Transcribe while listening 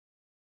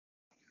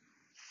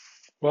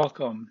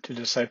Welcome to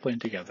Discipling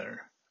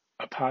Together,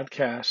 a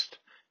podcast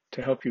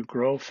to help you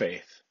grow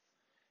faith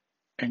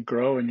and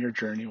grow in your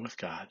journey with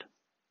God.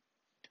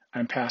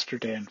 I'm Pastor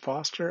Dan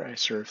Foster. I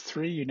serve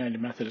 3 United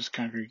Methodist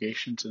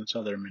congregations in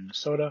southern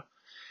Minnesota,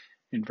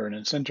 in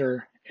Vernon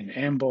Center, in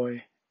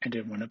Amboy, and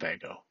in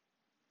Winnebago.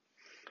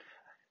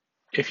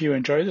 If you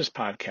enjoy this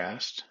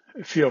podcast,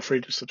 feel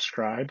free to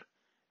subscribe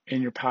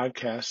in your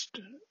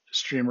podcast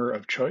streamer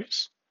of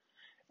choice,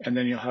 and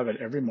then you'll have it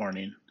every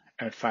morning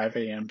at 5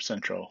 a.m.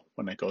 Central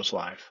when it goes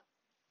live.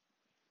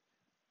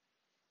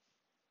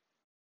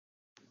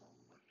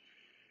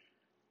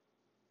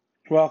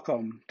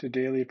 Welcome to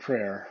Daily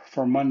Prayer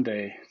for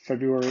Monday,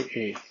 February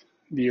 8th,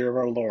 the year of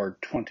our Lord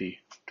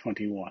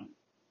 2021.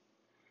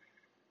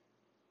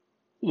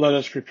 Let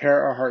us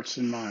prepare our hearts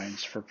and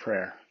minds for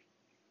prayer.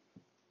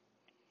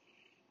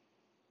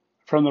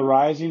 From the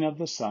rising of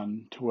the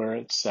sun to where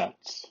it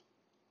sets,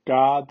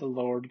 God, the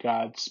Lord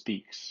God,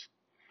 speaks,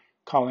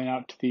 calling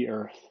out to the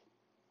earth.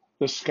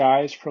 The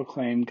skies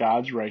proclaim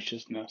God's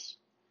righteousness,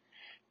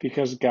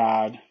 because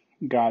God,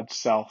 God's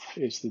self,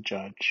 is the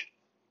judge.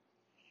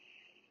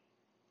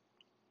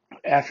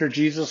 After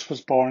Jesus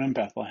was born in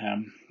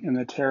Bethlehem, in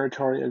the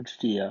territory of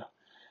Judea,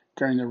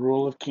 during the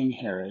rule of King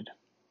Herod,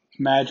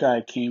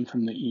 Magi came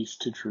from the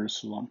east to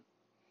Jerusalem.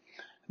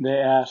 They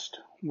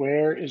asked,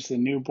 "Where is the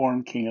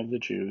newborn King of the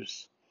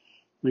Jews?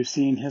 We've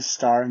seen his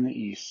star in the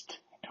east,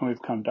 and we've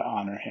come to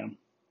honor him."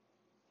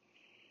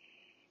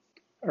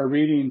 Our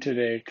reading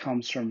today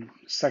comes from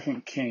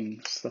 2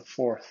 Kings, the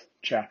 4th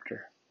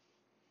chapter.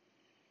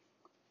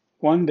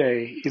 One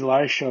day,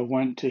 Elisha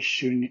went to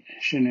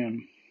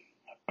Shunem.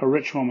 A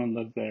rich woman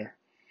lived there.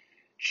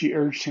 She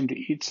urged him to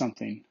eat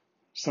something,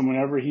 so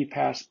whenever he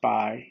passed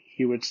by,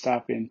 he would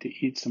stop in to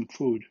eat some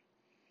food.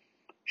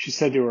 She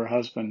said to her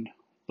husband,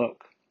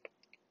 "Look,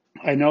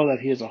 I know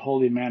that he is a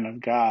holy man of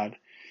God,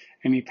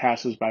 and he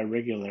passes by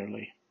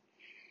regularly.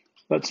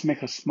 Let's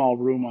make a small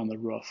room on the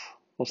roof.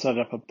 We'll set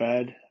up a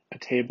bed, a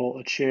table,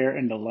 a chair,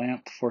 and a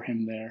lamp for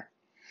him there.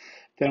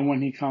 Then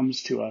when he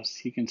comes to us,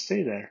 he can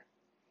stay there."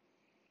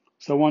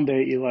 So one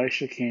day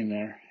Elisha came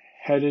there,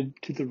 headed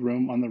to the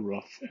room on the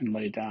roof, and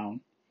lay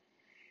down.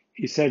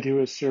 He said to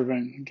his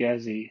servant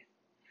Gehazi,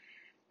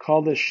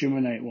 "Call this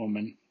Shunammite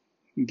woman."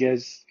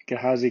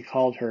 Gehazi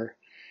called her,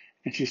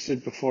 and she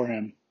stood before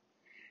him.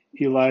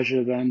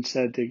 Elijah then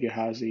said to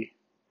Gehazi,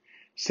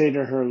 "Say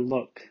to her,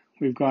 look,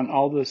 you've gone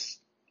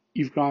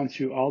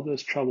through all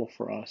this trouble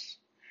for us.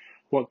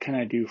 What can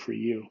I do for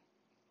you?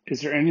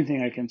 Is there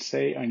anything I can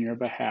say on your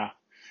behalf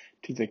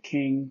to the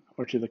king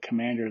or to the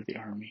commander of the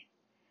army?"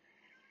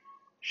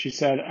 She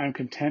said, "I'm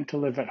content to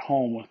live at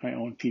home with my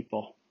own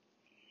people."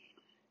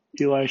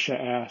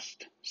 Elisha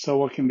asked, "So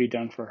what can be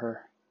done for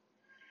her?"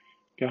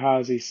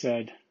 Gehazi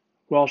said,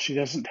 "Well, she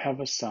doesn't have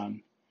a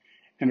son,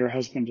 and her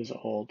husband is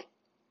old."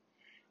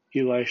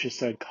 Elisha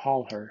said,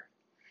 "Call her."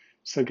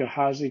 So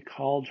Gehazi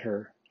called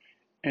her,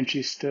 and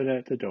she stood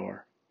at the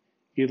door.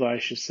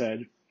 Elisha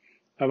said,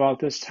 "About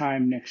this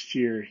time next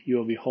year you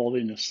will be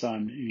holding a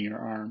son in your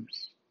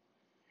arms."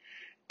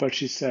 But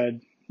she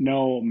said,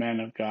 "No, man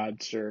of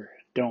God, sir,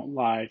 don't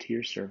lie to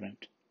your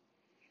servant."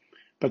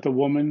 But the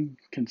woman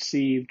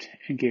conceived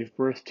and gave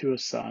birth to a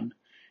son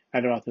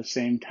at about the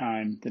same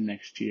time the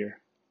next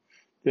year.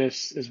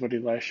 This is what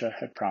Elisha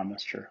had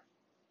promised her.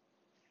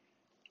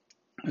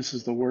 This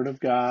is the word of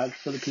God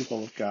for the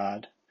people of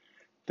God.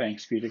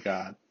 Thanks be to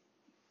God.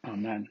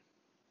 Amen.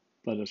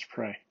 Let us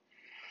pray.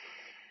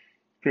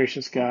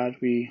 Gracious God,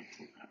 we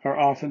are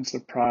often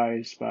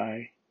surprised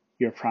by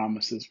your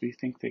promises. We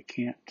think they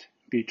can't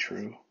be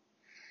true.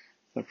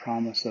 The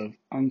promise of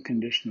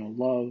unconditional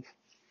love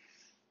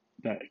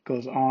that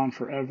goes on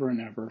forever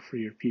and ever for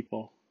your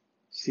people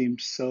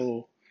seems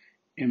so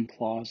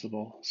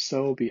implausible,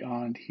 so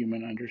beyond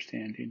human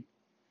understanding.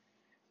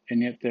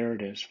 And yet there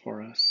it is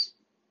for us.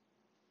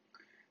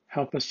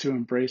 Help us to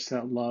embrace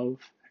that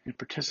love and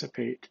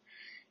participate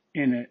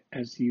in it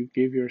as you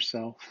give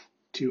yourself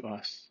to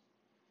us.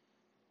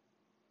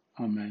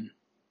 Amen.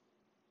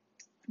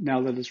 Now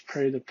let us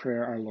pray the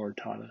prayer our Lord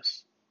taught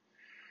us.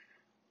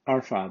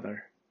 Our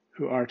Father,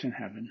 who art in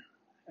heaven,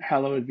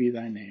 hallowed be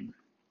thy name.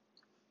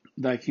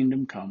 Thy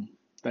kingdom come,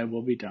 thy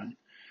will be done,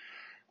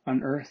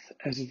 on earth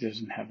as it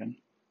is in heaven.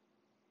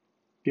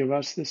 Give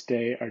us this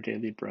day our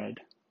daily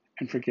bread,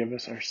 and forgive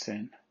us our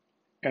sin,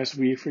 as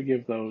we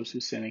forgive those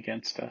who sin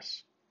against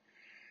us.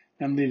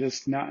 And lead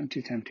us not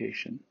into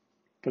temptation,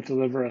 but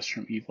deliver us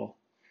from evil.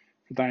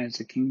 For thine is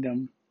the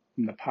kingdom,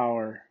 and the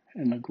power,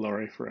 and the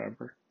glory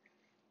forever.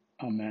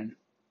 Amen.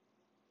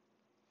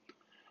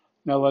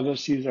 Now let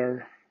us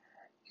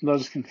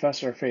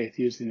confess our faith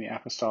using the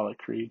Apostolic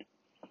Creed.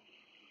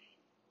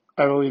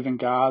 I believe in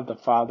God, the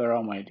Father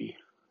Almighty,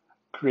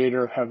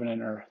 creator of heaven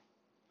and earth.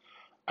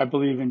 I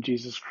believe in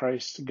Jesus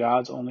Christ,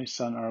 God's only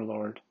Son, our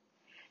Lord,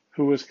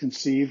 who was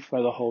conceived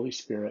by the Holy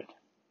Spirit,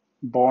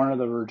 born of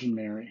the Virgin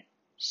Mary,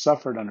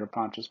 suffered under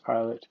Pontius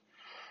Pilate,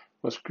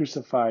 was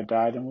crucified,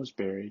 died, and was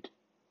buried.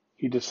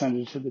 He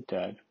descended to the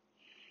dead.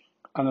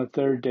 On the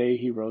third day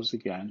he rose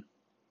again.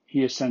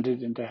 He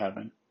ascended into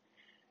heaven,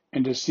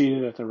 and is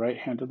seated at the right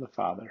hand of the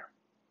Father,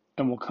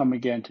 and will come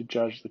again to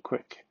judge the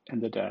quick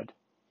and the dead.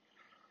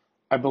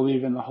 I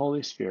believe in the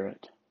Holy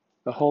Spirit,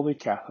 the Holy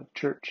Catholic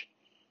Church,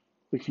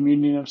 the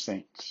communion of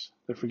saints,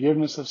 the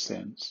forgiveness of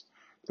sins,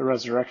 the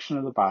resurrection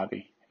of the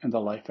body, and the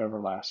life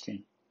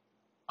everlasting.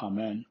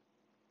 Amen.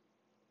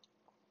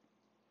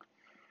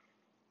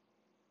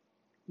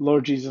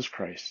 Lord Jesus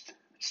Christ,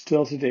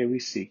 still today we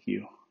seek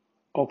you.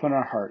 Open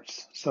our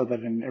hearts so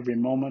that in every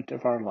moment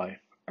of our life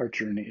our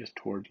journey is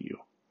toward you.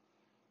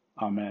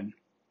 Amen.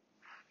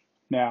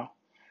 Now,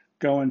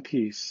 go in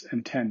peace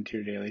and tend to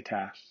your daily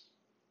tasks.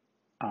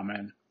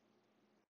 Amen.